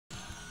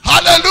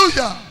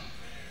Hallelujah.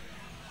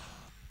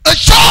 A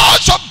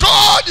church of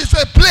God is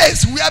a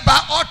place whereby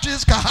all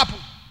things can happen.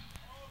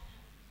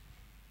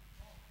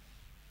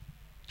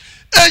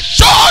 A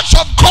church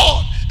of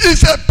God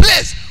is a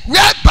place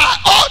whereby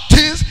all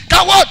things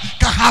can what?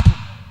 Can happen.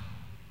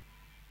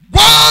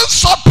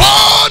 Once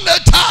upon a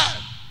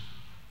time,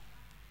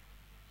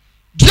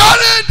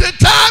 during the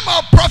time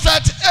of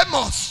Prophet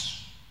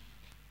Amos,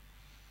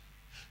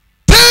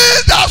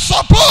 things that are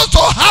supposed to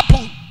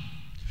happen,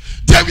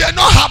 they were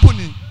not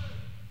happening.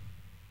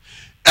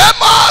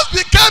 Amos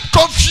became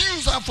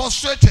confused and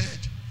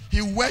frustrated.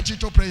 He went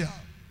into prayer.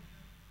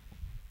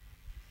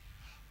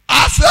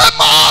 As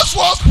Amos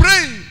was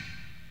praying,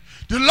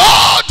 the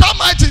Lord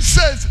Almighty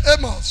says,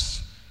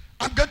 Amos,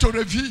 I'm going to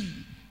reveal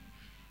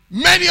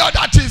many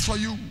other things for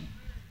you.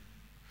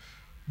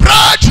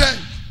 Brethren,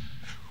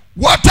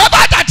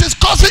 whatever that is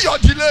causing your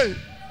delay,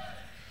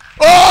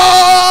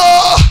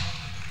 oh,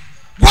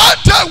 one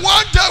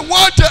day,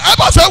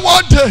 Amos said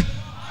one day,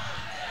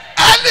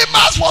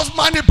 Elimas was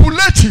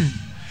manipulating.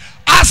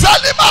 As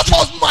Elimas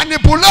was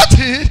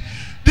manipulating,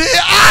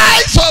 the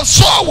eyes of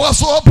Saul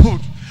was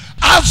opened.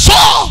 And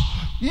Saul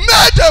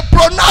made a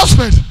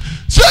pronouncement.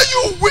 Say,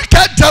 you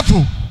wicked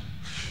devil,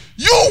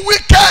 you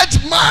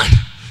wicked man,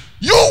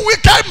 you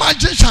wicked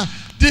magician,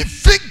 the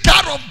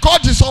finger of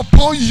God is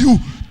upon you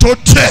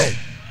today.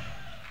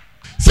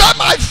 Say,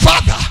 my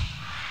father,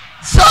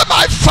 say,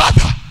 my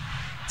father,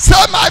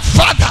 say, my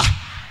father,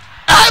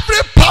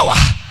 every power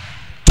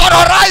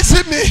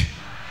terrorizing me,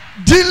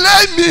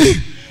 delay me,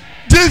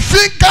 the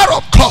finger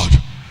of God,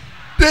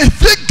 the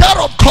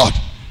finger of God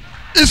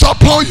is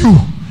upon you,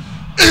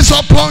 is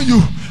upon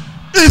you,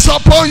 is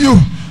upon you,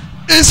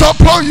 is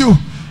upon you,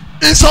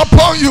 is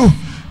upon you,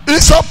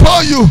 is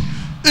upon you,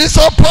 is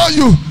upon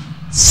you.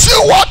 See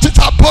what is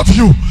above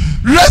you,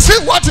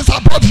 receive what is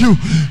above you,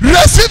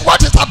 receive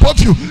what is above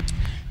you,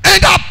 in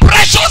the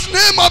precious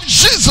name of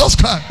Jesus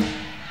Christ.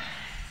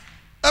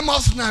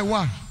 Amos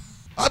 9:1.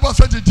 I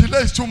said the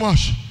delay is too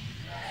much.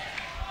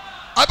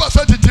 I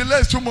said the delay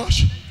is too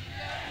much.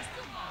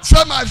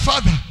 Say, my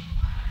father,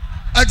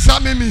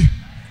 examine me.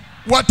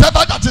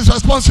 Whatever that is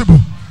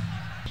responsible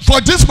for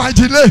this my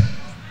delay,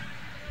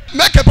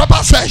 make a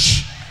proper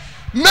search.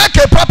 Make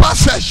a proper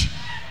search.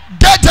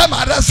 Get them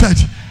arrested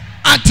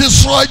and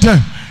destroy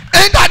them.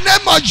 In the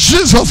name of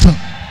Jesus. Amos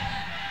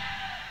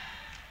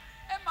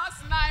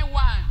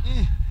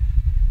 9:1.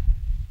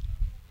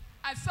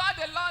 I saw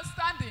the Lord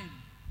standing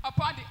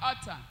upon the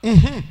altar.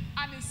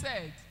 And he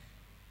said,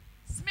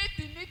 smite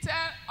the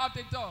lintel of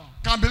the door.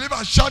 Can believe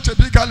I shout a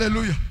big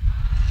hallelujah.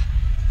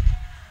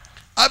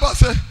 I must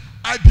say,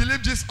 I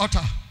believe this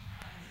altar.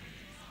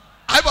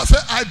 I must say,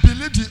 I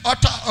believe the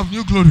altar of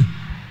new glory.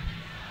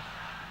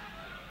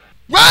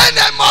 When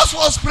Amos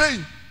was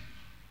praying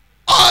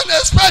on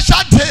a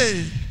special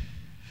day,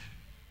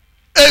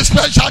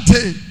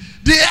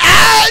 the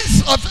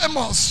eyes of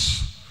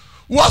Amos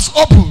was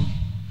open.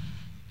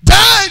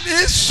 Then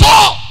he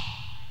saw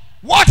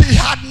what he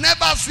had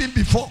never seen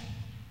before.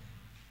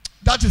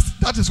 That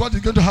is what is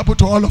going to happen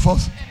to all of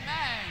us. Amen.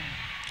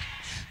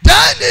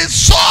 Then he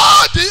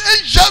saw the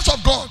angels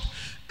of God.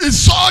 He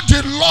saw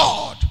the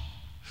Lord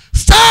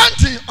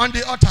standing on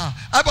the altar.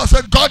 I must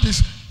say, God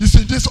is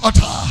in this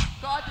altar.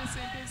 God is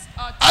in this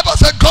altar. I must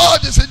say,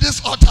 God is in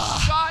this altar.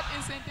 God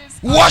is in this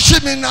altar.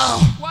 Worship me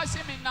now.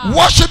 Worship me now.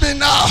 Worship me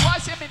now.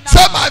 Worship me now.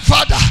 Say, my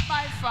Father,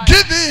 My Father,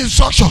 give me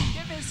instruction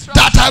give me instruction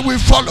that I will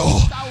follow.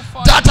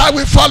 That I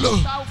will follow.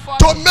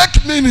 To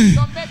make meaning.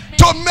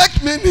 To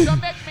make meaning.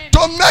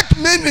 To make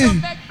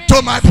meaning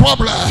to my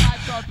problem.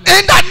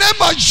 In the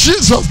name of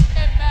Jesus.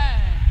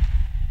 Amen.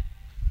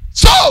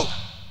 So,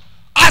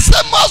 as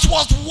Amos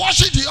was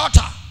washing the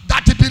altar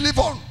that he believed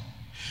on,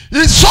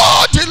 he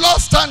saw the Lord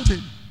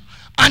standing,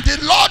 and the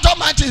Lord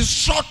Almighty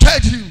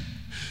instructed him.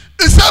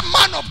 He said,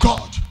 man of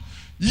God,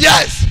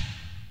 yes,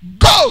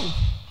 go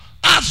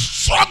and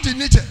struck the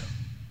needle.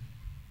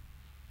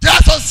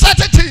 There's a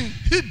certain thing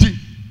hidden.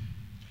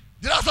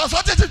 There's a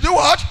certain thing, do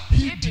what?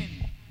 Hidden.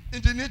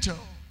 In the needle.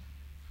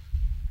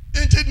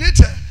 In the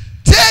needle.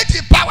 Take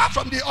the power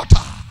from the altar.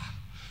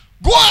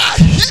 Go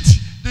and hit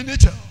the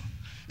needle.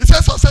 It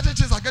says some certain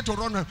things are going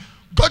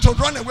to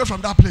run away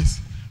from that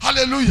place.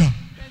 Hallelujah.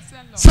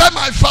 Say,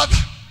 my Father,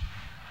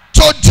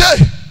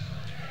 today,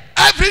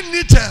 every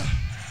needle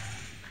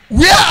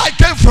where I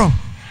came from,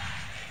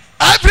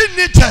 every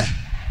needle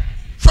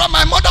from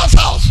my mother's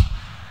house,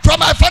 from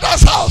my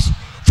father's house,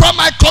 from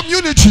my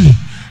community,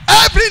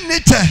 every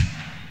needle,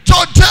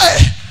 today,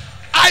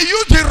 I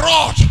use the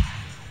rod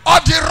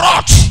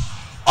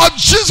of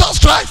Jesus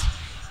Christ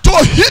to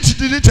hit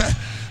the needle.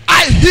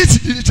 I hit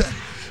the needle.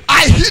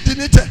 I hit the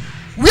needle.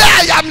 Where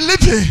I am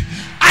living,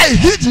 I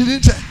hit the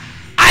needle.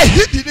 I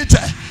hit the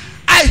needle.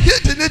 I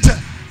hit the needle.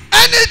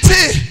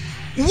 Anything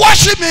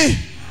washing me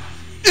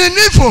in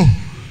evil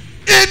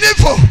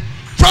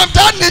from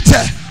that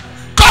needle,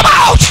 come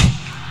out,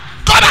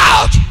 come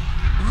out,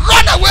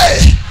 run away,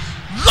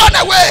 run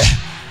away,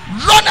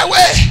 run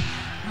away,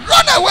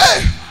 run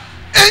away,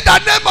 in the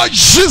name of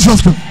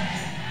Jesus.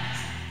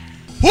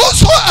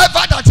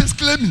 Whosoever that is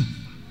claiming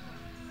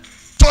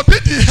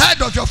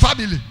head of your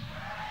family.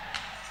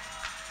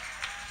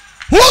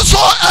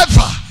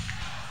 Whosoever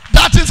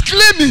that is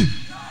claiming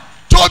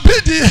to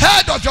be the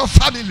head of your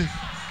family,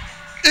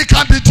 it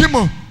can be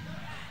demon.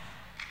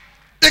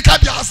 It can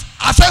be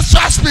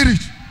ancestral spirit.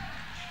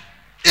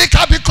 It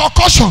can be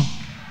concussion.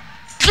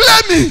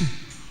 Claiming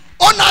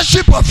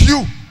ownership of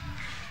you.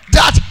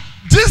 That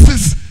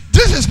this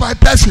is my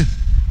person.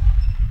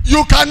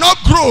 You cannot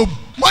grow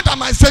more than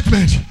my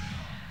statement.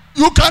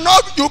 You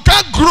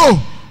can't grow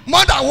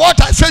more than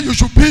what I say you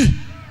should be.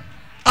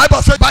 I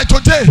must say by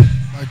today,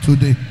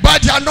 by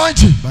the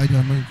anointing,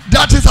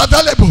 that is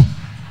available,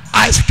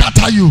 I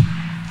scatter you.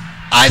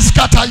 I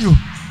scatter you.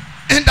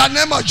 In the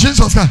name of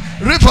Jesus.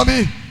 Read for me.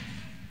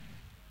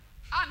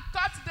 And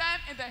cut them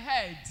in the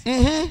head,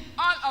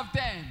 all of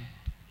them.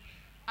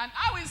 And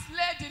I will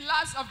slay the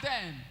last of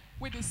them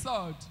with the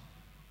sword.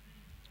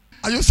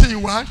 Are you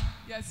seeing what?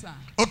 Yes, sir.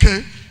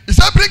 Okay. He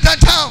said, bring them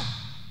down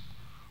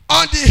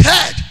on the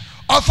head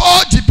of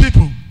all the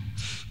people.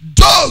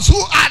 Those who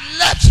are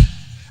left,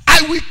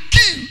 I will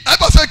kill.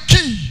 Everybody say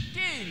kill.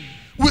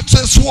 With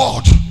a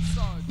sword.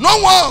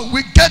 No one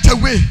will get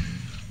away.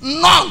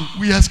 None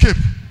will escape.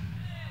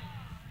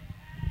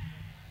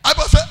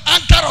 Everybody say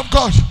anchor of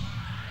God.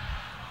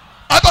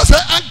 Everybody say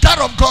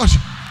anchor of God.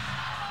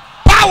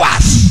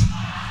 Powers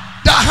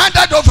that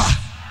handed over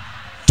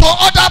to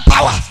other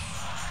powers.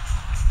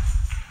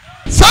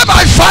 Say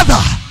my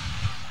father,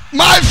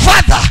 my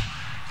father,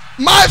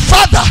 my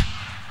father,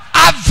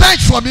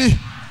 avenge for me,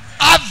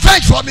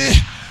 avenge for me,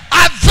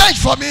 avenge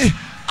for me,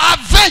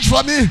 avenge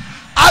for me,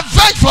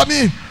 avenge for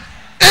me.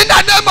 In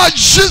the name of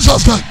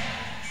Jesus.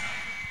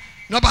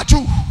 Number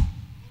 2.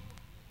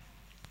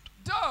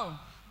 Though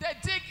they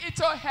dig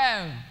into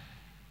hell,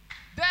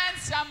 then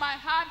shall my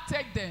hand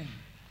take them.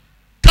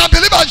 Can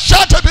believe and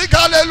shout a big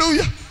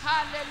hallelujah.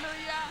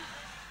 Hallelujah.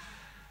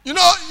 You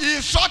know, he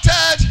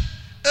instructed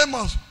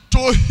Amos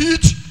to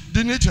hit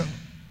the needle.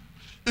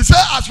 He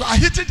said, as you are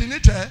hitting the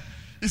needle,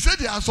 he said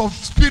there are some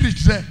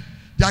spirits there.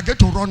 They are going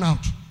to run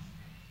out.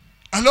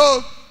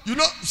 Hello? You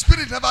know,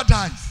 spirit never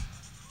dies.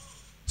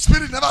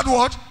 Spirit never do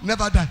what?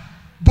 Never die.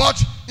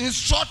 But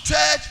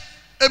instructed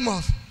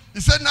Amos. He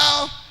said,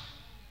 now,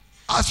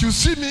 as you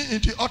see me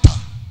in the altar,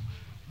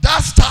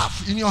 that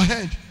staff in your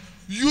hand,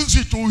 use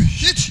it to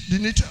hit the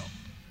needle.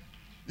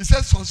 He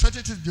said, some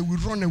certain things, they will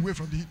run away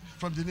from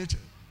the needle.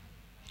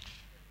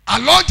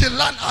 Along the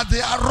land, as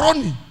they are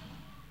running,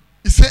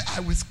 he said, I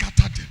will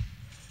scatter them.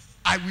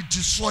 I will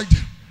destroy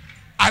them.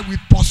 I will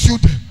pursue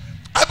them.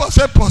 I must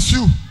say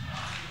pursue.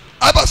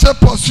 I must say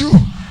pursue.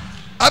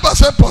 I must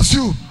say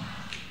pursue.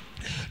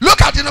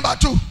 Look at the number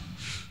 2.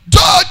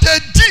 Though they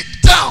dig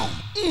down,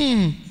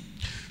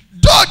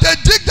 though they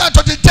dig down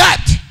to the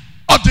depth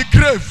of the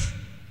grave,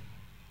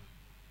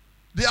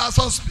 there are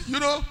some, you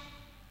know,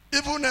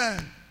 even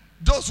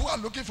those who are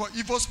looking for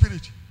evil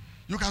spirit.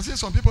 You can see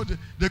some people,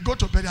 they go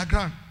to burial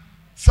ground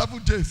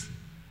 7 days,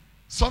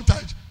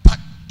 sometimes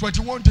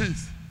 21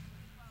 days.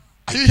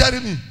 Are you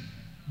hearing me?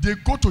 They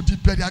go to the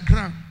burial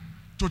ground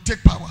to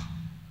take power.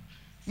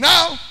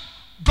 Now,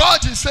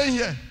 God is saying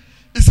here,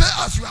 he said,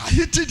 as you are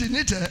hitting the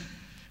needle,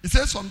 he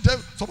says some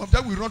of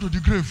them will run to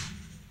the grave.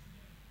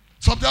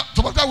 Some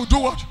of them will do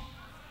what?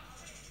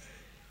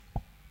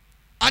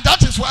 And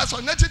that is why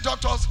some native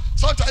doctors,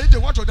 sometimes if they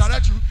want to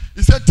direct you,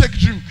 he said, take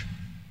drink.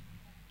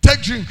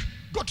 Take drink.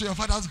 Go to your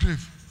father's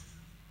grave.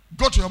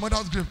 Go to your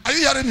mother's grave. Are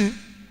you hearing me?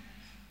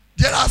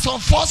 There are some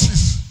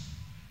forces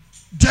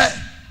there.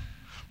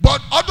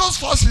 But all those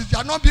forces, they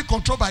are not being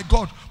controlled by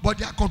God, but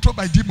they are controlled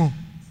by demon,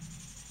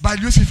 by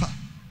Lucifer.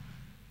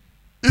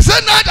 He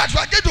said now that you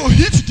are going to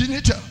hit the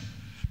needle,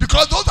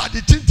 because those are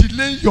the things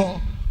delaying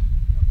your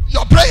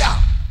prayer.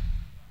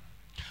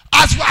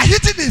 As you are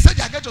hitting it, he said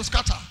they are going to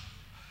scatter.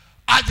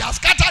 As they are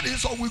scattered,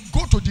 so we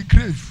go to the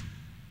grave.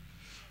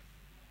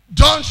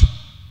 Don't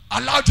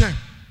allow them.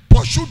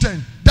 Pursue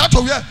them. That's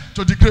where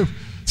to the grave.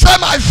 Say,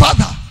 my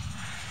father,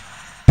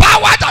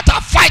 power that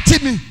are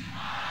fighting me,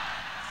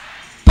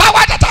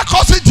 power that are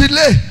causing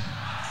delay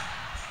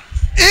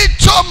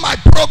into my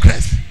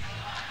progress,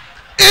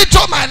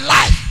 into my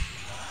life,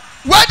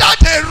 whether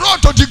they run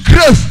to the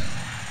grave,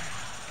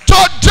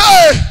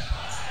 today,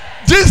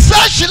 the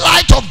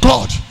searchlight of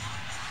God,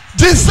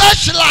 the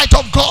searchlight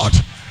of God,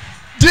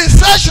 the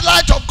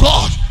searchlight of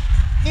God,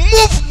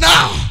 move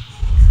now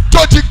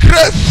to the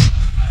grave,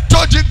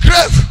 to the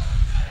grave,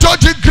 to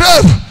the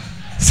grave.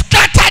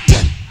 Scatter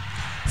them,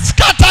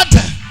 scatter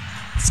them,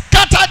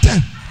 scatter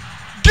them.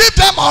 Give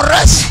them a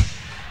rest,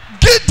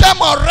 give them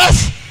a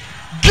rest,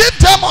 give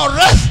them a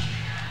rest,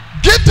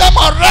 give them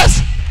a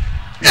rest.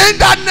 In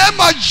the name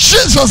of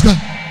Jesus.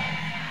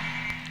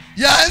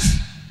 Yes.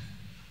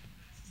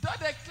 Though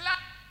they climb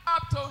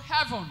up to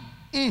heaven,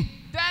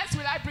 thence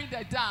will I bring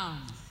them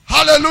down.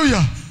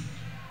 Hallelujah.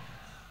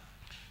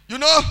 You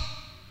know,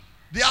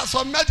 there are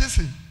some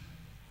medicine.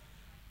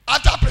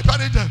 After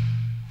preparing them,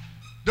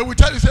 they will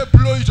tell you, say,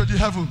 blow it to the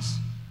heavens.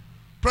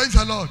 Praise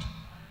the Lord.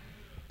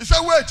 He said,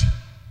 wait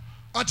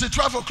until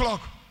 12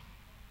 o'clock.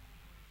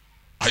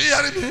 Are you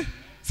hearing me?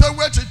 Say,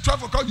 wait till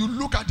 12 o'clock, you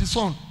look at the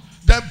sun,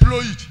 then blow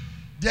it.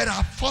 there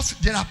are forces,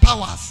 there are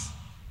powers.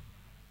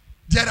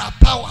 There are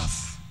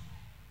powers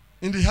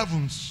in the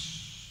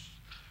heavens.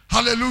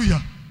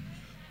 Hallelujah.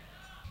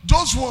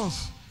 Those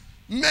ones,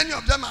 many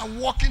of them are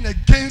working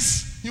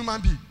against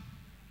human beings.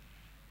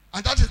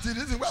 And that is the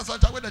reason why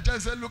sometimes when the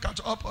church says look at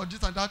up or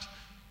this and that,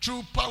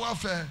 through power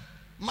of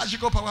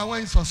magical power,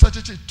 when it's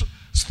uncertainty,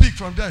 speak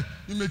from there.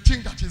 You may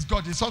think that it's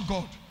God. It's not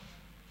God.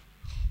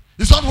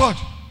 It's not what?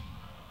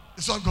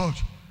 It's not God.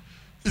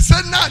 He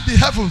said now in the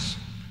heavens,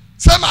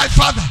 say my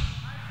Father,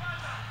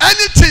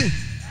 anything,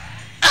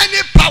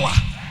 any power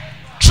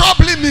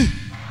troubling me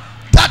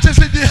that is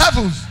in the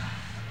heavens,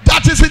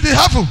 that is in the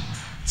heaven,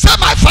 say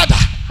my Father,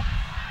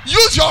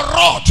 use your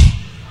rod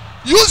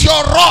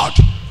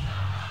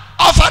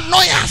of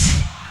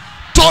annoyance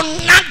to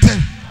knock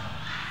them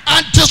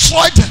and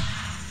destroy them.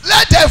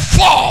 Let them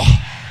fall.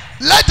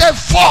 Let them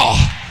fall.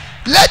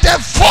 Let them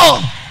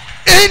fall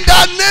in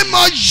the name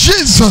of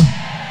Jesus.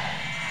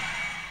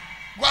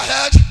 Go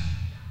ahead.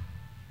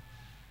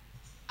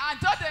 And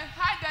though they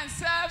hide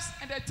themselves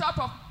in the top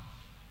of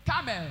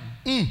Carmel,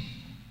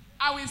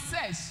 I will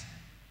search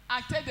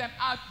and take them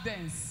out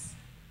thence.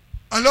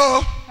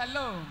 Hello?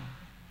 Hello.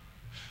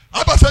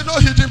 Abba said no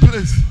hidden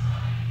place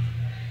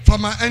for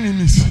my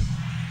enemies.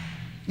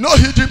 No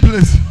hidden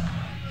place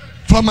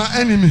for my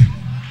enemy.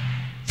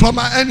 For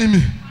my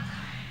enemy.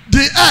 The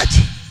earth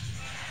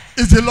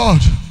is the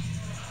Lord,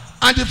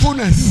 and the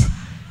fullness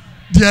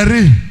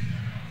therein.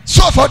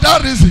 So for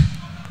that reason,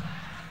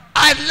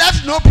 I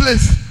left no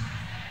place.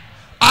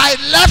 I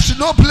left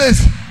no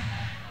place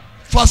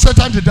for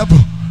Satan the devil.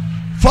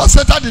 For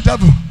Satan the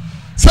devil.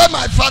 Say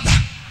my Father,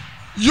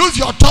 use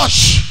your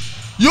torch,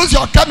 use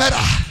your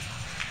camera,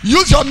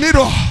 use your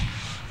mirror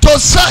to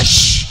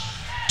search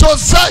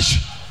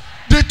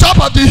the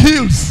top of the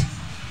hills,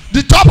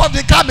 the top of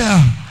the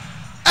camel.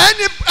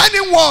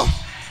 Anyone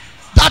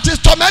that is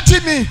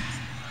tormenting me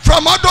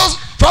from all those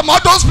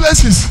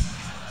places,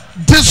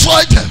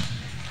 destroy them,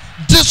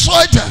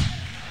 destroy them,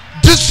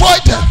 destroy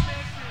them,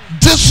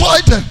 destroy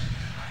them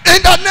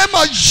in the name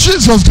of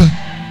Jesus.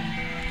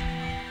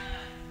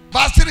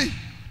 Verse 3.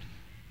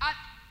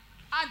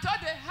 And though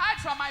they hide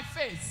from my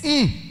face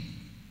in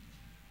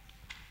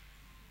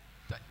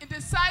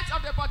the sight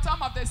of the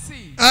bottom of the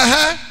sea,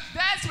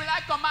 thence will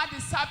I command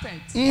the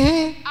serpent,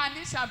 and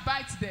it shall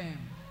bite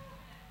them.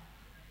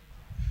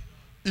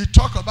 He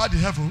talk about the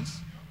heavens.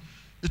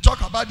 He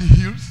talk about the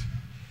hills.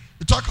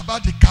 He talk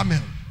about the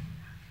camel.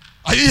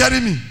 Are you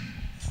hearing me?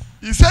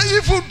 He said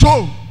even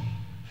though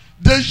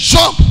they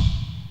jump,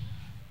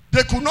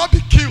 they could not be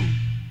killed.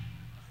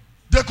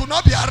 They could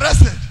not be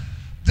arrested.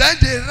 Then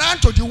they ran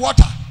to the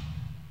water.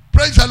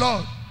 Praise the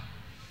Lord.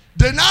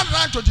 They now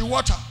ran to the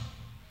water.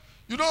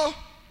 You know,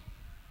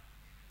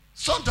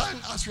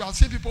 sometimes as we have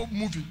seen people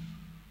moving,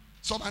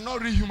 some are not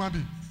real human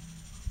beings,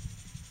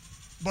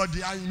 but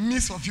they are in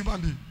midst of human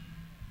beings.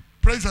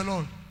 Praise the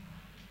Lord.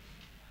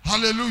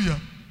 Hallelujah.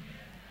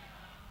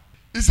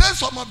 He says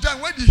some of them,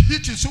 when the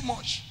heat is too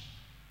much,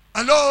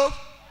 hello,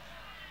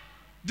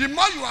 the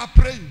more you are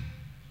praying,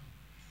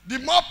 the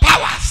more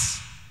powers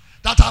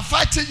that are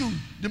fighting you,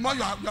 the more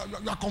you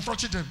are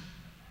confronting them,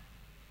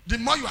 the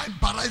more you are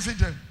embarrassing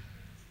them.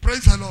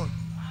 Praise the Lord.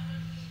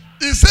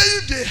 He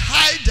says if they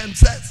hide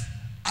themselves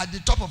at the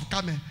top of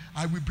Carmel,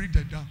 I will bring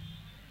them down.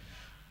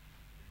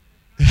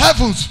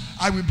 Heavens,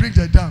 I will bring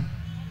them down.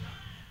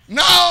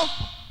 Now,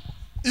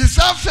 he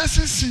said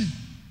facing sea.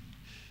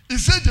 He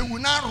said they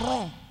will not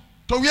run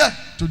to where?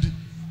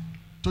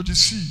 To the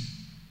sea.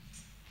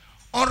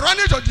 On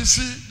running to the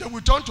sea, they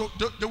will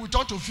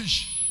turn to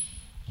fish.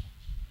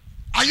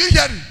 Are you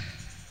hearing?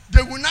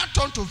 They will not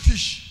turn to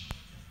fish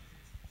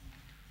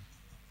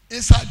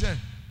inside there.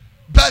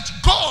 But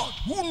God,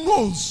 who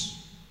knows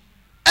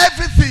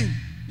everything,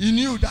 he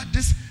knew that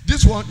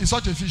this one is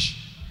not a fish.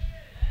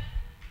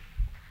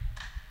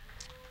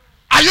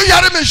 Are you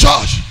hearing me,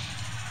 church?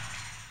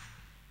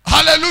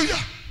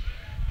 Hallelujah.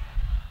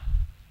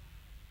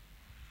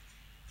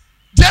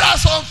 There are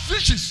some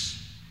fishes,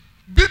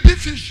 big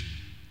fish,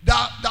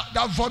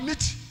 that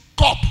vomit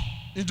cup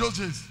in those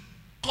days.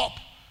 Cup.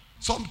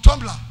 Some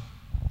tumbler,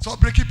 some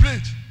breaking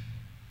plate.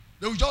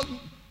 They will just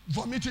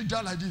vomit it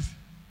down like this.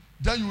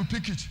 Then you will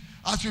pick it.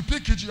 As you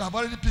pick it, you have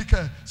already picked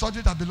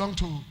something that belongs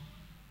to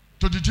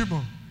the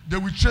demon. They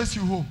will trace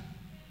you home.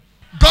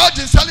 God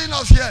is telling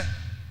us here.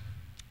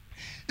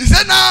 He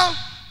said now,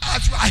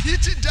 as you are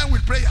hitting them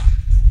with prayer,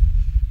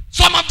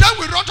 some of them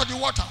will run to the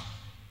water.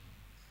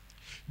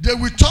 They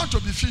will turn to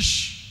the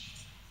fish.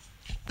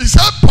 He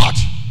said, but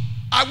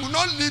I will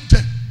not leave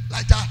them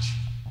like that.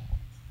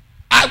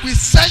 I will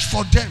search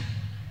for them.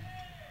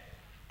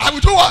 I will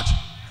do what?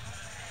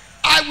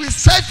 I will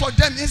search for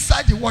them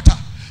inside the water.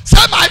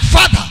 Say, my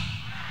Father,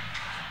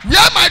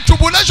 where my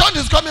tribulation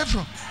is coming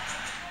from,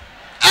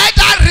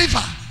 either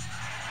river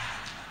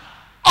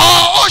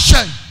or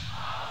ocean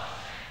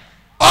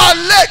or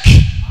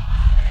lake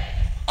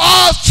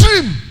or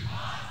stream,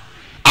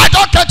 I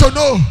don't care to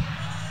know.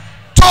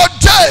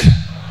 Today,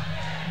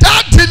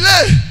 that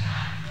delay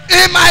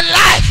in my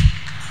life,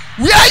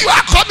 where you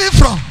are coming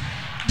from,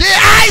 the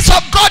eyes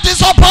of God is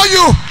is upon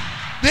you.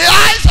 The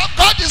eyes of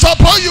God is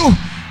upon you.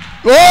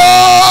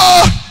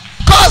 Oh,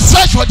 God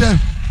search for them.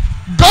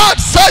 God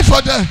search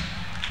for them.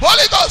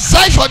 Holy Ghost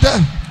search for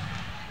them.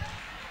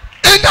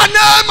 In the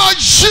name of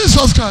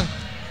Jesus Christ.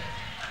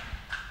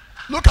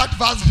 Look at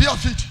verse B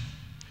of it.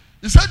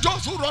 He said,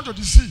 those who run to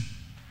the sea.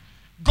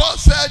 God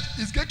said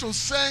he's going to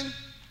send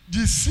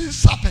the sea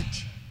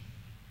serpent.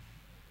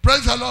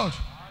 Praise the Lord.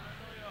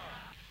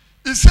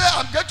 He said,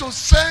 I'm going to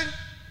send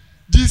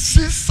the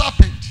sea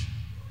serpent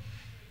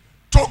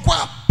to go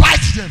and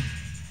bite them.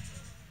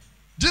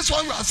 This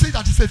one you are seeing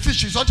that is a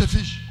fish, it's not a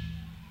fish.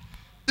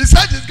 He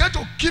said he's going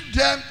to keep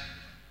them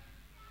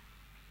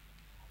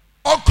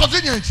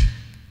inconvenient.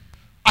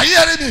 Are you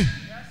hearing me?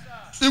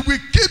 Yes, sir. It will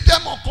keep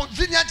them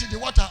inconvenient in the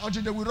water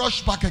until they will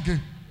rush back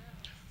again.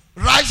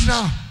 Right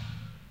now,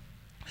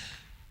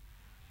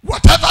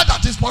 whatever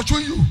that is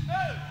pursuing you,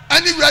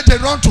 anywhere they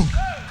run to,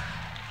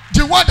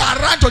 the one that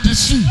ran to the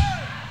sea,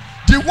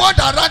 the one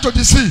that ran to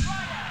the sea,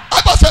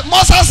 I must say,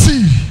 monster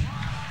sea,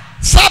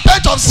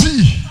 serpent of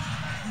sea,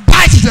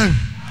 bite them,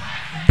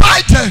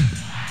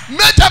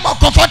 make them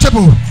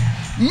uncomfortable,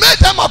 make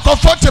them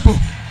uncomfortable,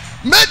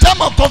 make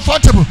them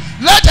uncomfortable.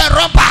 Let them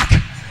run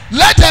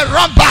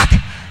back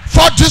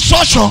for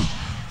destruction,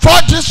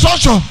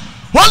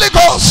 Holy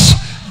Ghost,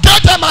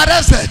 get them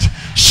arrested,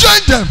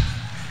 shame them.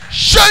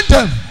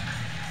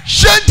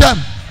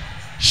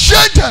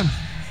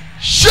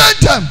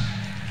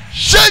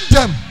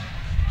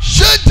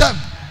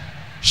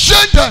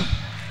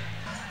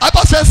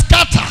 Abba says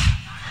scatter.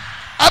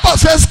 Abba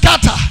says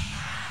scatter.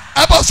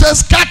 Abba says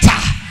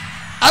scatter.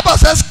 Abba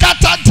says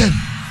scatter them.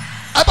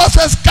 Abba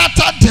says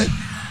scatter them.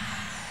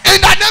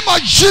 In the name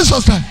of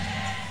Jesus.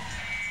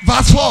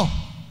 Verse 4.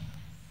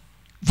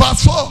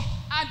 Verse 4.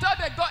 And though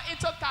they go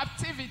into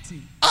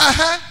captivity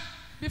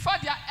before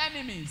their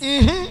enemies,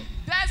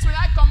 thence will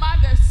I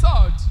command the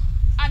sword,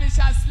 and it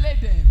shall slay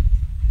them.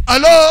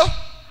 Hello?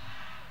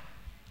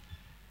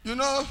 You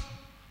know,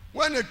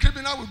 when a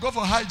criminal will go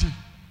for hiding,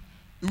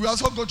 he will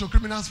also go to a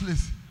criminal's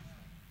place.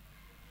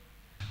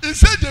 He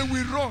said they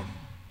will run.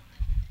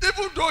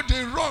 Even though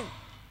they run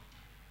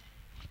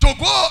to go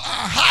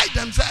and hide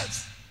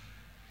themselves,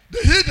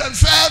 they hid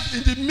themselves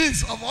in the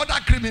midst of other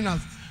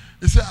criminals.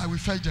 He said, I will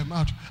fetch them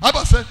out.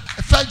 Abba said,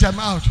 fetch them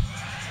out.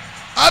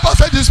 Abba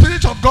said, the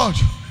Spirit of God.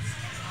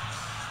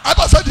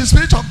 Abba said, the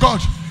Spirit of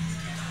God.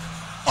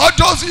 All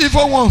those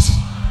evil ones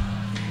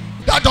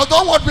that do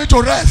not want me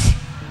to rest,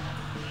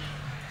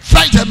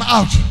 fetch them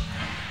out.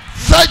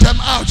 Fetch them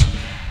out.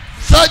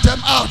 Fetch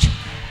them out.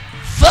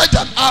 Fetch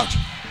them out.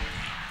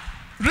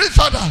 Read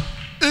further.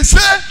 He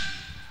said,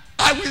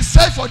 I will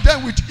search for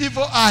them with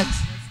evil eyes,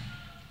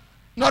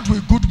 not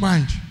with good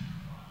mind.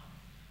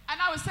 And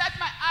I will set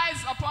my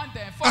eyes upon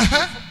them for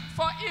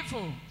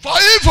evil. For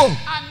evil.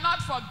 And not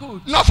for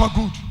good. Not for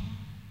good.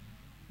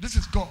 This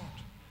is God.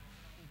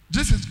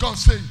 This is God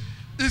saying.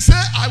 He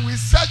said, I will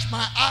search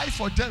my eye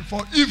for them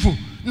for evil,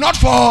 not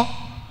for.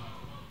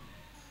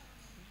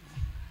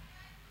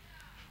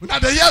 Now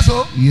they hear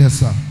so? Yes,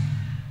 sir.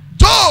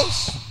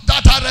 Those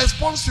that are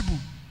responsible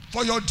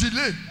for your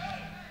delay.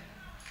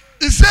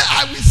 He said,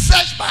 I will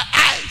search my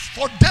eyes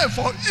for them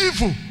for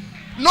evil,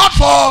 not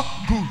for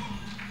good.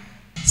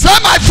 Say,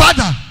 my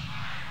Father,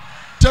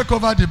 take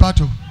over the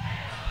battle.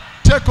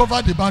 Take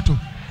over the battle.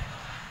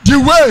 The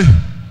way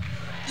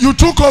you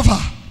took over,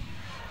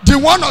 the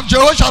one of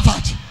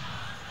Jehoshaphat,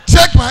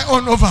 take my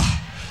own over.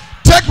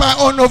 Take my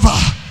own over.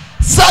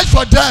 Search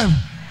for them.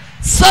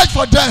 Search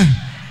for them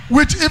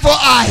with evil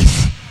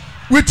eyes,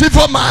 with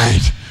evil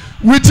mind,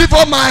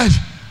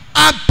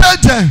 and pay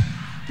them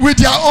with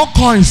their own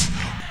coins.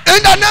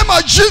 In the name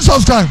of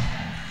Jesus Christ.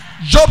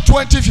 Job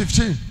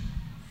 20:15.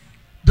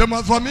 They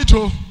must vomit.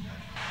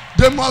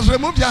 They must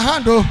remove their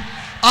hand.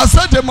 I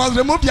said they must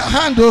remove their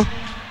hand.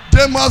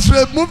 They must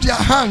remove their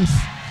hands.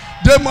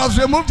 They must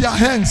remove their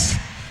hands.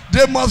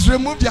 They must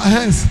remove their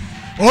hands.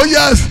 Oh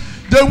yes,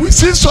 they will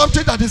see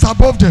something that is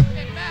above them.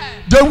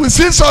 Amen. They will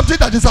see something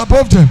that is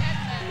above them.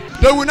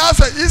 Amen. They will not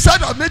say,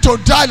 instead of me to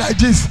die like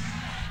this,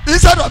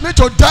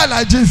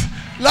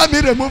 let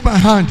me remove my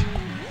hand.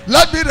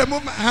 Let me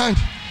remove my hand.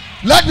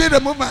 Let me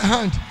remove my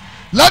hand.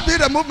 Let me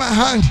remove my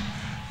hand.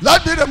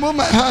 Let me remove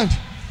my hand.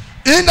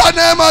 In the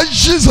name of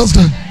Jesus.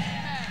 Amen.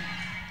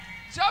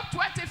 Job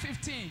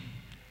 20:15.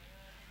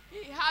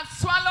 He has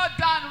swallowed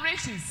down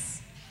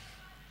riches,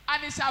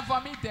 and he shall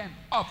vomit them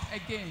up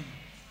again.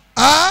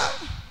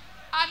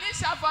 And he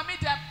shall vomit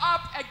them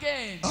up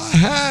again.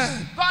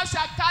 God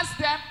shall cast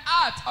them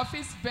out of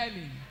his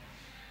belly.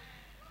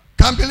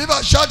 Can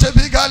believers shout a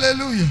big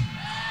hallelujah?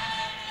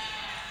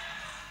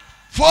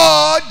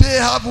 For they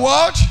have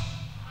what?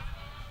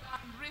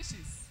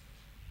 Riches.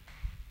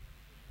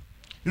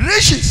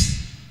 Riches.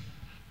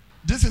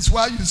 This is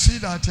why you see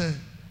that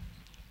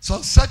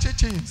some certain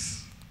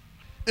things,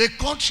 a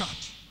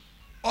contract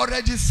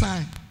already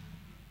signed.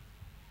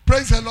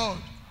 Praise the Lord.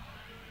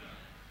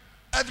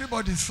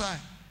 Everybody signed.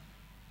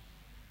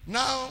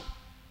 Now,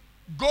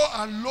 go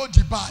and load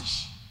the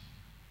badge.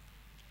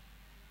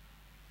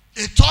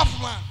 A top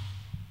man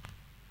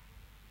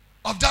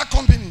of that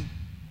company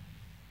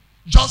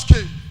just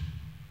came.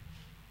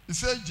 He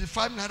said, the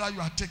 5 naira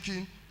you are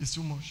taking is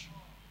too much.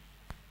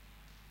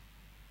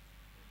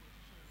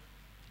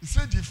 He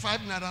said, the 5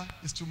 naira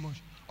is too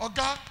much.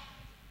 Oga,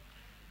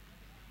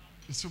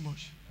 it's too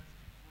much.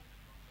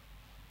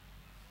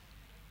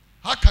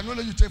 How can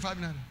only you take 5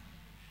 naira?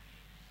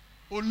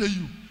 Only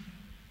you.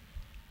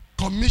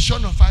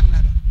 Commission of 5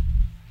 naira.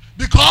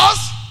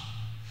 Because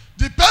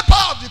the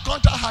paper of the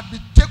contract had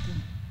been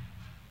taken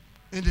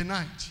in the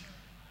night.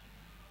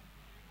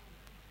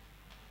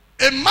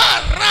 A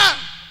man ran.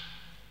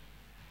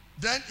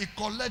 Then he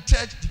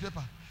collected the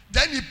paper.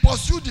 Then he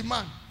pursued the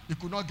man. He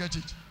could not get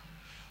it.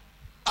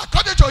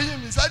 According to him,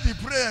 he said he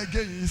prayed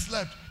again. He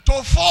slept.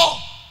 To 4,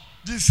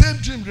 the same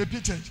dream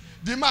repeated.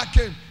 The man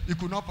came. He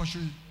could not pursue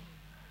him.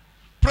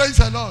 Praise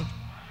the Lord.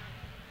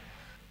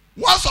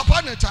 Once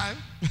upon a time,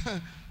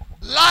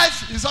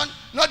 life is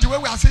not the way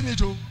we are seeing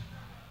it.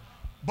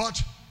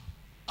 But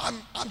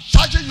I'm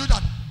charging you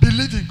that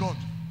believe in God.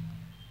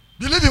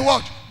 Believe in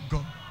what?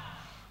 God.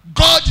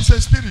 God is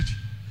a spirit.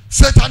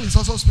 Satan is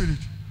also spirit.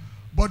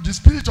 But the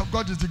Spirit of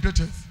God is the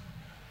greatest.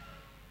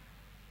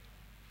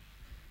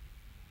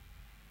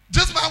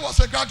 This man was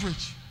a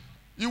graduate.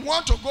 He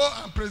wanted to go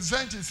and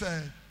present his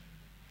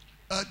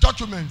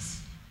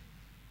documents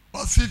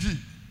or CV.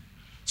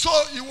 So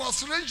he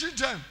was arranging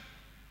them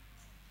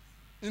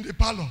in the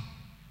parlor.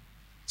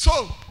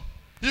 So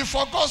he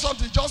forgot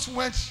something, just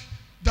went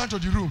down to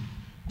the room.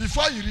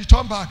 Before he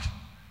returned back,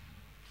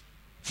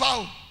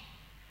 foul.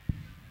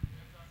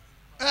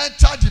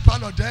 Entered the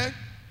parlor, then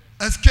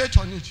escaped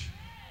on it.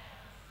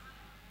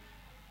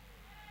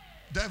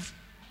 Then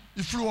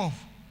he flew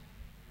off.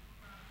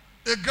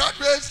 A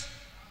graduate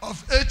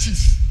of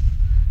 80s.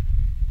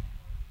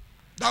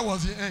 That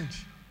was the end.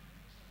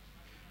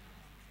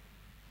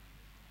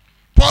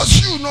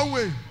 Pursue, no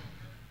way.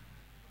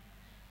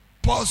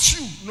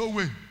 Pursue, no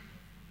way.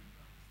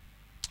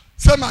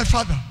 Say, my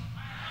Father,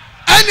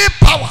 any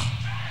power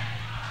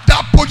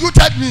that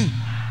polluted me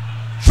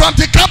from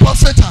the camp of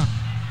Satan,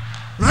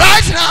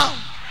 right now,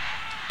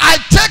 I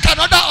take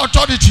another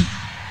authority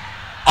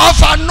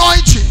of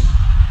anointing.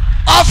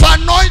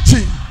 Anoint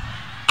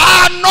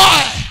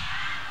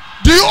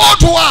the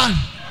old one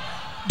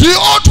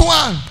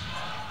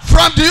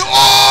from the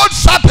old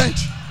serpent,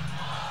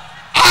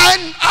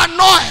 and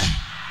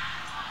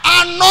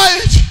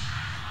anoint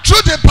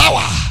through the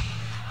power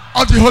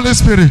of the Holy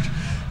Spirit.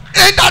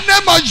 In the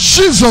name of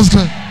Jesus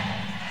Christ.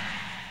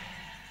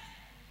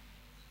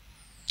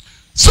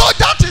 So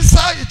that is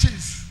how it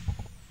is.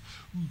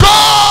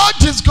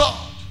 God is God.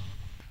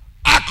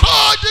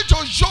 According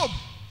to Job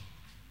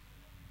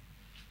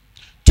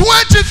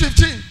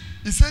 20:15,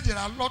 he said there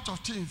are a lot of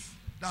things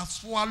that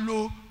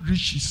swallow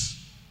riches.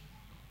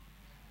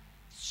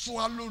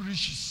 Swallow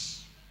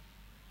riches.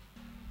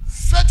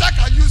 Satan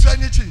can use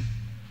anything.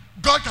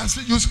 God can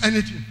still use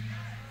anything.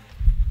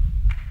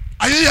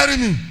 Are you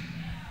hearing me?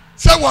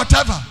 Say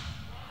whatever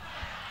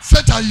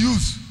Satan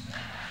used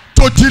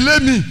to delay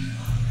me.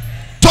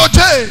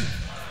 Today,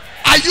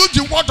 I use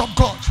the word of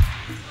God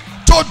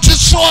to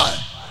destroy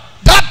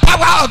that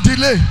power of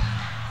delay.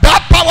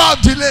 That power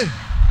of delay.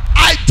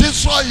 I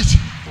destroy it.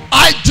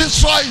 I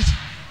destroy it.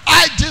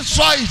 I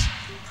destroy it.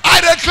 I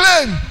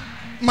reclaim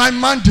my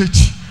mandate.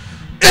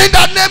 In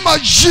the name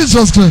of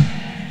Jesus Christ.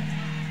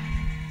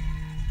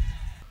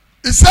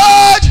 He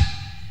said,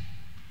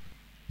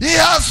 he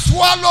has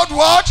swallowed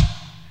what?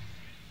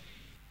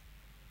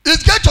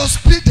 He's going to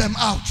spit them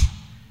out.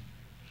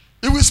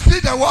 He will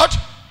spit the what?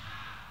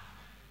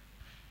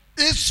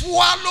 He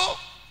swallowed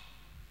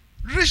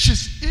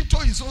riches into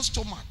his own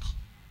stomach.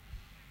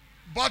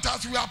 But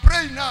as we are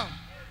praying now,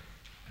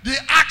 the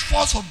act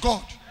force of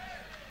God,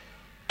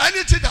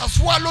 anything that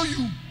swallow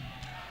you,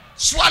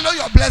 swallow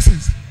your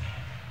blessings,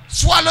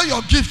 swallow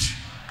your gift.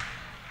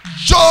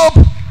 Job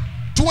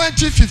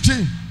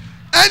 20:15.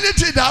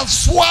 Anything that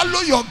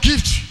swallow your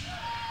gift,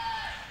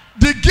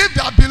 the gift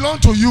that belong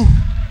to you,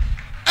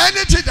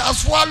 anything that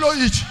swallow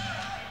it.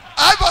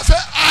 I will say,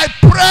 I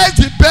pray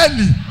the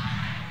belly,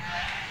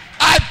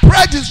 I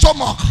pray the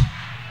stomach,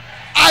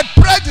 I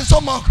pray the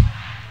stomach,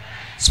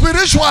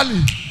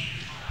 spiritually,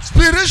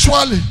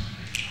 spiritually,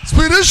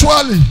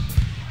 spiritually,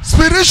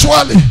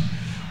 spiritually.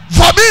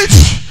 Vomit,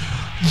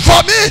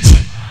 vomit,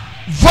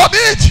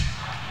 vomit,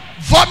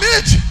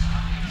 vomit,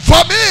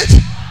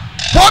 vomit.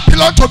 What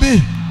belong to me?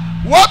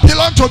 What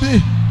belong to me?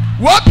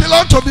 What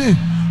belong to me?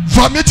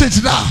 Vomit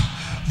it now.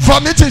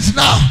 Vomit it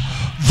now.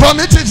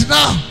 Vomit it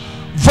now.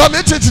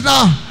 Vomit it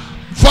now.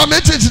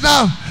 Vomit it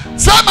now.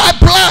 Say my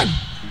plan,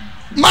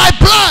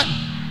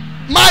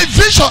 my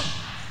vision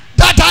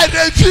that I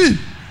reveal.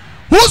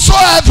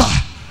 Whosoever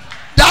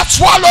that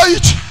swallow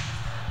it.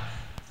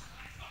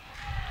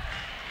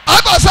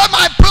 I must say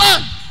my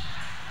plan,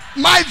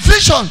 my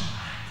vision,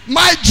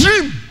 my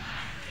dream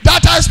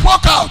that I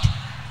spoke out.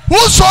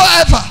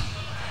 Whosoever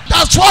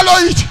that swallow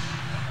it,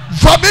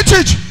 vomit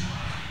it,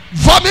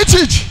 vomit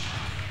it,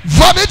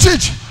 vomit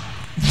it,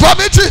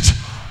 vomit it.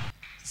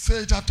 Say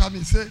it after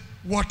me. Say,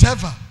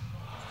 whatever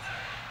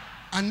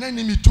an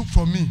enemy took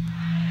from me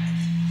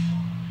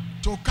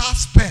to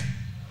cast spell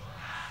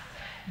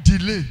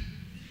delay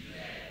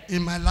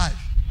in my life.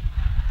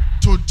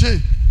 Today,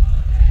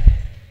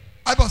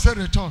 I must say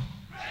return.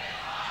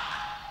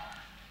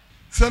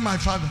 Say, my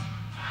Father,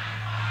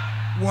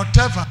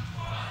 whatever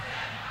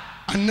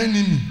an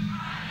enemy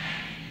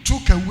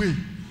took away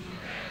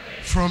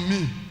from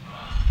me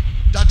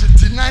that is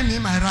denying me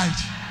my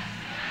right,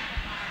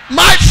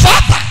 my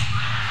Father,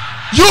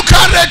 you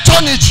can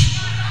return it.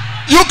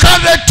 You can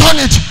return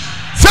it.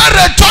 Say,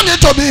 return it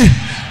to me.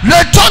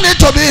 Return it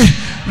to me.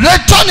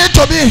 Return it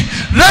to me.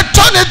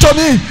 Return it to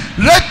me.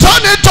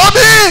 Return it to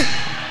me.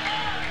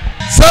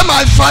 Say,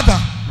 my Father,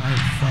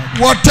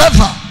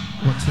 whatever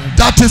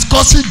that is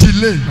causing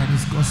delay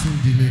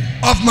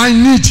of my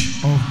need,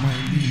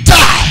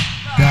 die.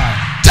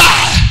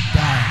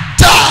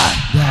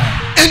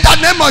 In the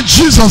name of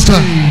Jesus.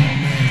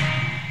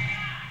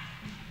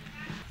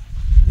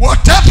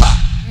 Whatever.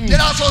 There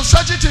are some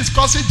certain things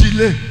causing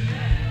delay.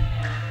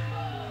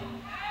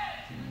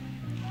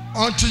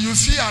 Until you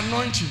see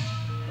anointing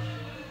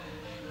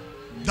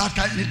that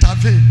can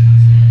intervene.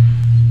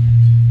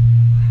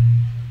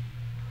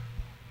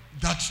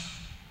 That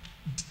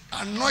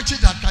anointing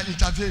that can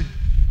intervene.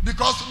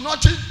 Because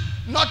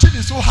nothing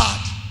is so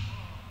hard.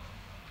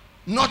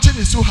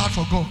 Nothing is so hard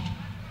for God.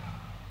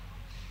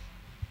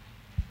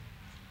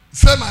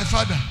 Say, my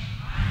Father,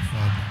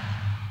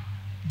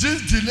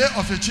 this delay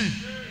of a thing,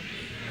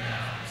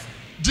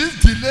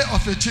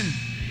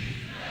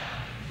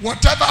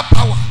 whatever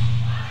power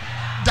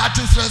that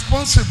is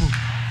responsible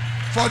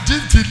for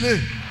this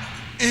delay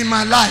in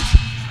my life,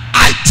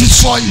 I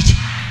destroy it.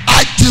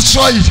 I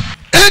destroy it.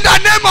 In the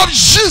name of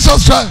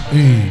Jesus Christ.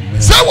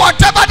 Amen. Say,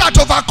 whatever that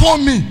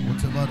overcome me,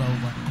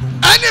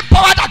 any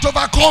power that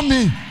overcome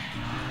me,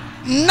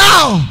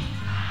 now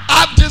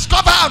I've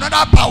discovered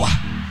another power.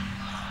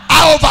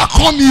 I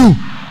overcome you.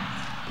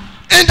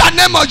 In the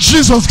name of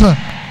Jesus Christ.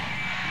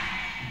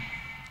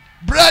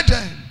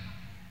 Brethren,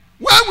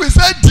 when we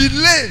say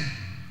delay,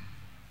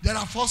 there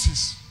are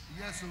forces.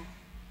 Yes, sir.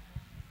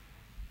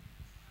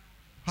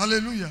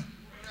 Hallelujah.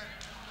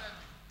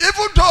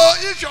 Even though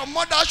if your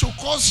mother should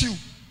curse you,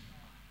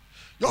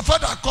 your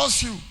father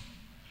curse you,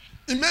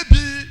 it may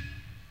be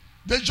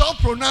they just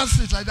pronounce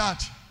it like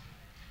that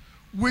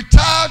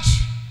without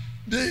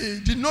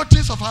the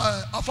notice of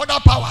other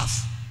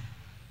powers.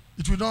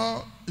 It will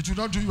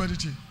not do you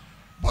anything.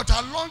 But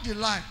along the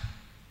line,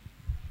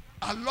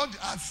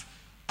 as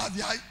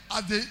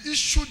they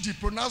issue the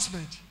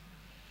pronouncement,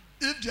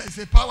 if there is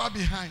a power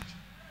behind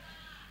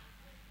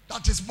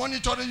that is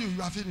monitoring you,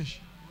 you are finished.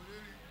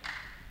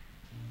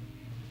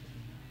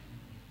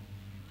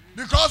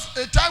 Because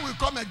a time will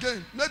come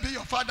again, maybe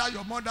your father,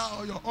 your mother,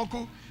 or your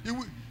uncle,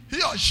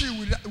 he or she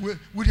will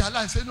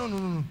realize, say,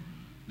 no.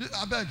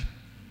 I beg,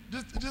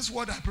 this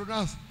word I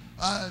pronounce,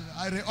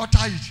 I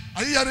re-utter it.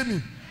 Are you hearing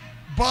me?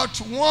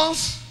 But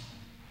once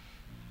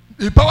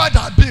the power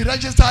that be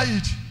register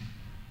it,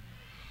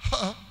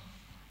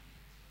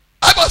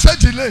 I must say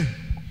delay.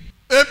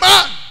 A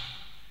man,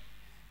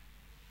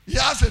 he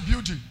has a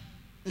building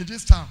in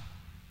this town.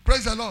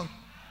 Praise the Lord.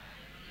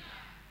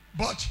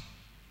 But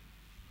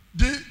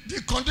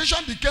the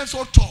condition became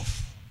so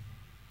tough.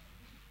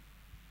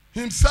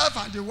 Himself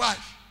and the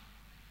wife,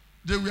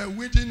 they were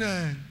weeding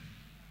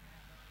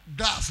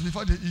gas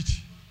before they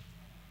eat.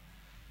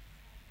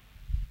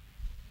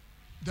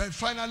 Then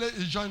finally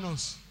he joined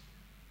us.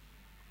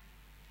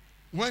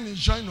 When he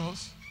joined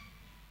us,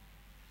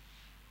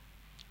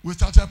 we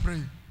started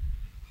praying.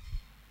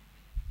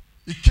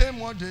 He came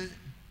one day,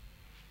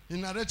 he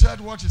narrated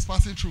what he's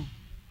passing through.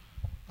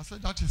 I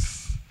said, that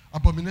is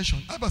abomination.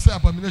 I must say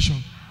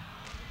abomination.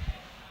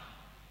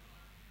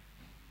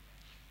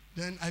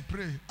 Then I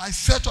pray. I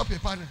set up a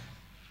panel.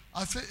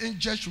 I say,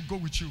 angels should go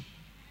with you.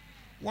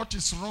 What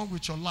is wrong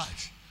with your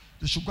life?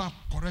 They should go and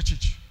correct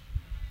it.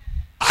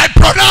 I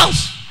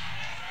pronounce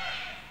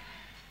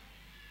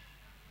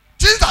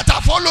things that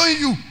are following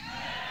you,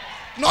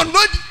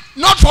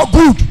 not for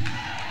good.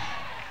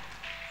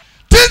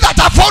 Things that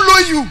are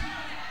following you,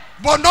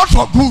 but not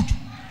for good.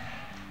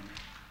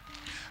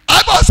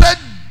 I must say,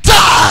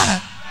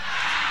 die.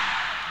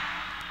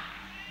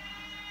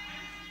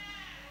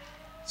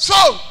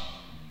 So,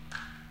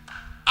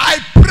 I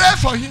pray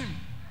for him.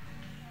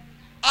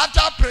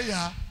 After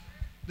prayer,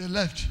 they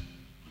left.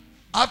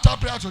 After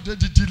prayer today,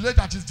 the delay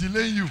that is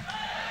delaying you,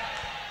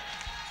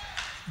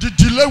 the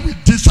delay will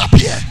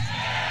disappear.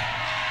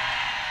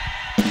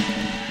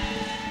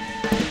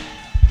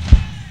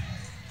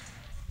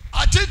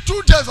 I think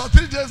 2 days or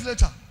 3 days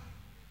later,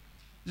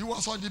 he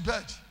was on the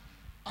bed.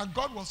 And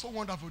God was so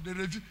wonderful.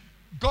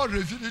 God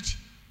revealed it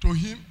to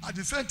him. At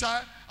the same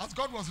time, as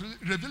God was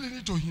revealing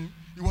it to him,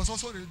 he was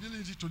also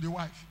revealing it to the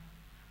wife.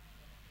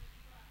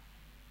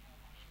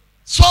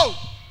 So,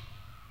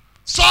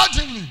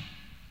 suddenly,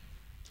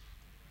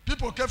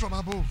 people came from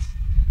above.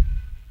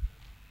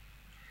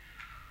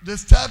 They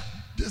stepped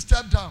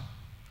down.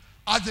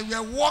 As they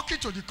were walking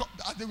to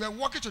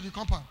the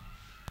compound,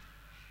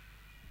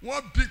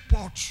 one big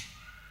pot,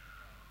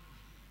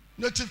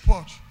 native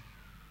pot,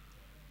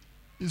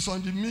 is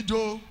on the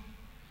middle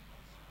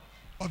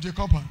of the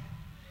compound.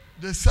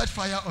 they set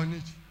fire on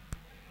it.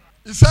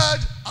 He said,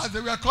 as they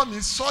were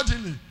coming,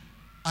 suddenly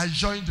I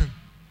joined them.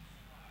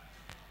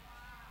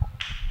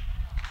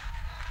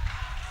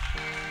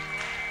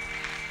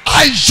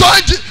 I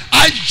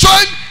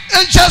joined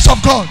angels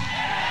of God.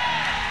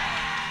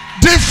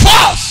 The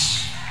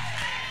force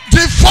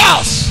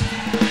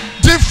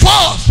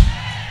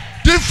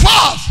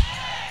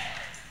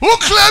who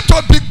claim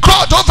to be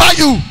God over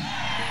you,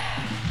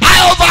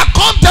 I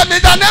overcome them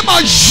in the name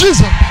of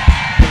Jesus.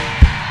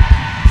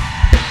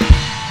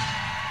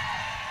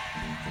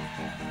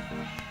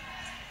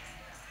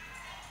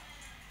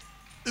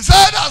 He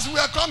said, as we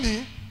are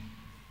coming,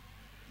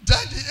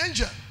 then the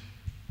angel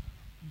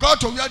got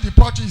to where the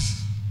pot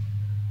is.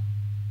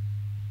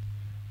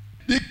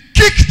 They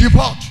kicked the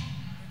pot.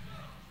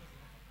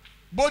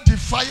 Both the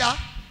fire,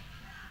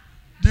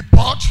 the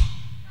pot,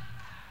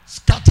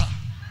 scatter.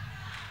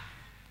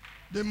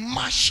 They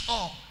mash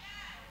all.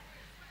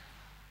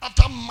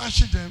 After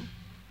mashing them,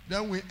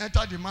 then we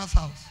entered the man's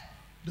house.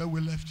 Then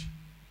we left.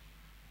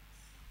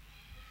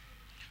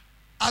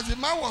 As the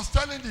man was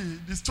telling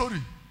the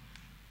story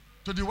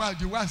to the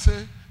wife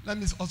said, let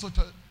me also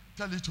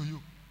tell it to you.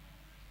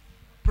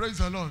 Praise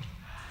the Lord.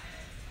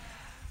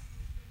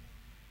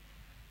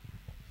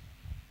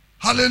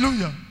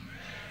 Hallelujah.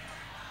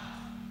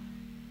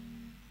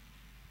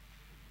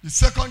 The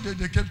second day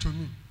they came to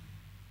me.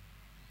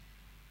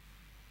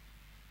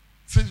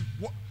 Said,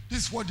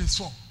 this is what they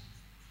saw.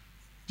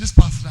 This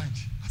past night.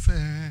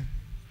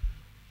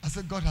 I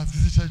said, God has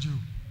visited you.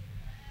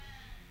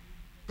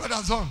 God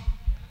has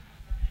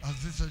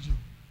visited you.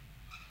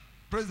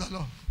 Praise the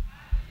Lord.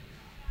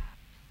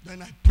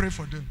 Then I pray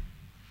for them.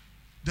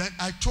 Then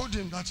I told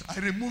him that I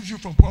remove you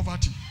from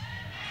poverty.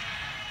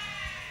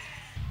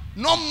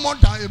 No more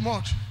than a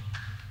month.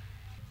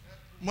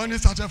 Money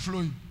started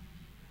flowing.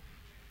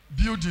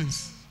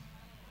 Buildings.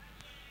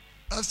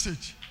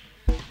 Estate.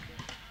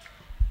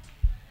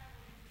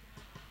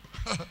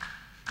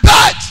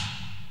 That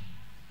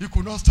he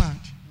could not stand.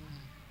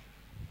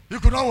 He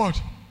could not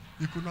what?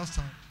 He could not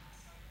stand.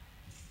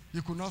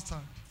 He could not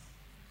stand.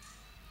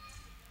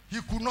 He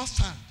could not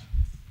stand.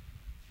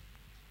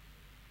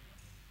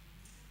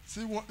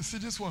 See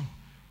this one?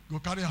 Go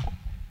carry her.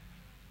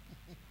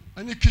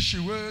 Any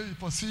kitchen where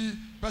you see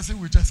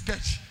person with a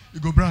sketch, you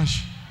go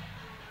branch.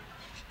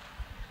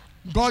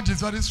 God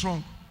is very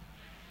strong.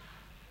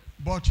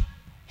 But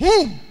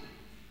whom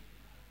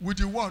with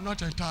the word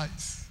not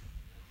entice?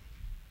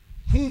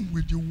 Whom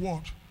with the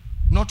word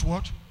not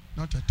what?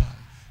 Not entice.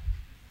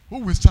 Who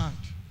will stand?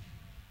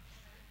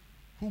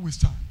 Who will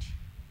stand?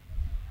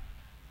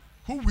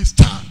 Who will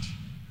stand?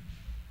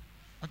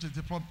 That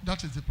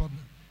is the problem.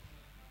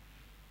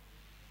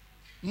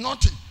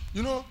 Nothing.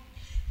 You know,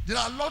 there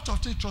are a lot of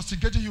things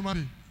intoxicating human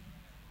beings.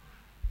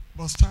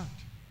 But stand.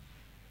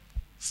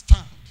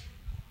 Stand.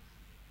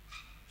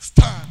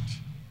 Stand.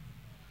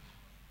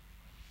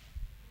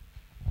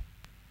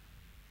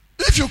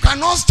 If you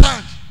cannot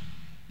stand,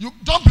 you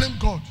don't blame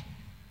God.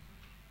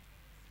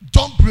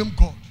 Don't blame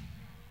God.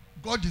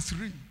 God is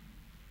real.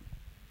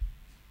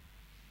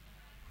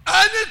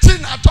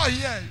 Anything at all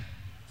here,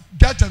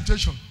 get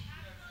temptation.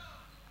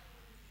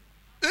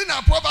 In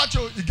a poverty,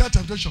 you get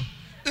temptation.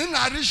 In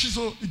a riches,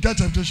 you get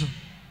temptation.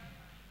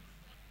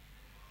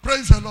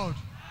 Praise the Lord.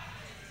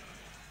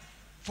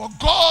 For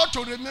God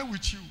to remain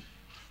with you,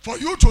 for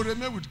you to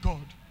remain with God,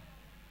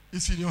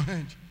 it's in your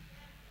hand.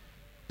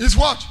 It's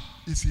what?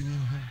 It's in your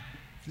hand.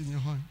 It's in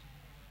your hand.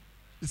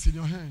 It's in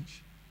your hand.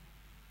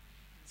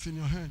 It's in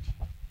your hand.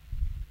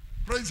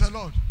 Praise the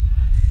Lord.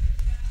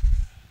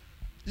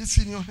 It's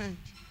in your hand.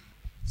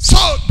 So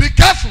be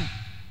careful.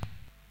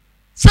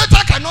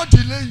 Satan cannot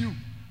delay you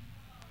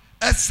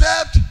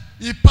except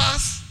he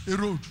pass a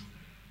road.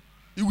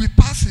 He will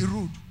pass a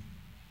road.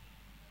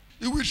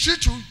 He will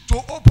treat you to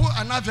open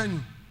an avenue.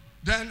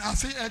 Then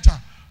as he enter,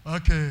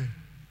 okay,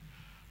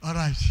 all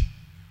right,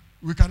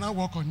 we can now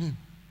walk on him.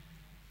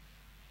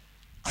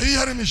 Are you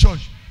hearing me,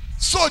 church?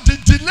 So the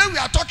delay we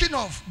are talking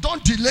of,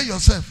 don't delay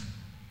yourself.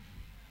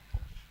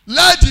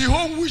 Let the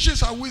whole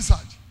witches and wizard.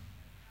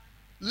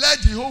 Let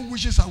the whole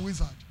witches and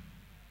wizard.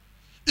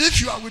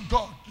 If you are with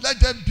God, let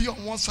them be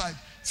on one side.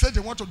 Say they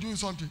want to do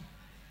something.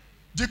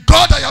 The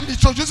God I am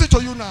introducing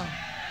to you now.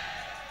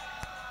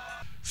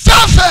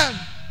 Stand firm.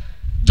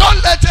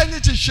 Don't let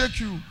anything shake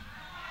you.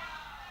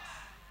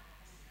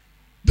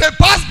 They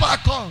pass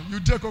back on, you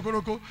take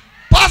kokoroko.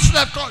 Pass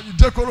left on, you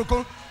take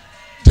kokoroko.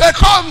 They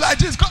come like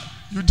this,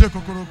 you take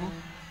kokoroko.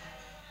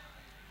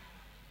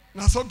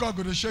 Now so God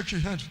going to shake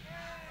your hand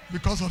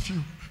because of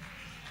you.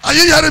 Are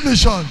you hearing me,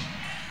 Sean?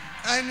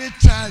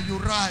 Anytime you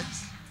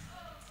rise,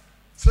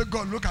 say,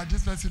 God, look at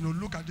this person.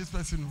 Look at this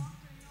person.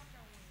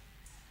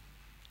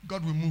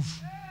 God will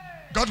move.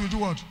 God will do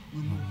what?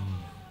 We move.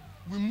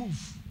 We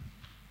move.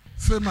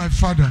 Say, my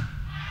Father.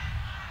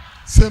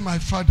 Say, my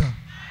Father.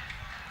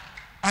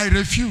 I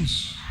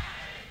refuse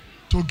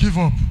to give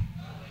up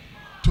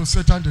to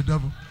Satan the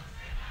devil.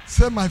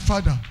 Say, my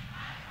Father.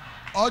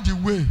 All the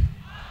way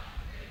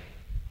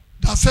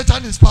that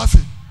Satan is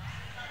passing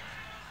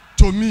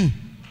to me,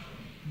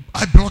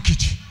 I block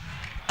it.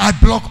 I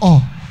block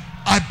all.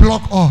 I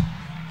block all.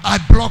 I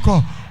block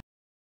all.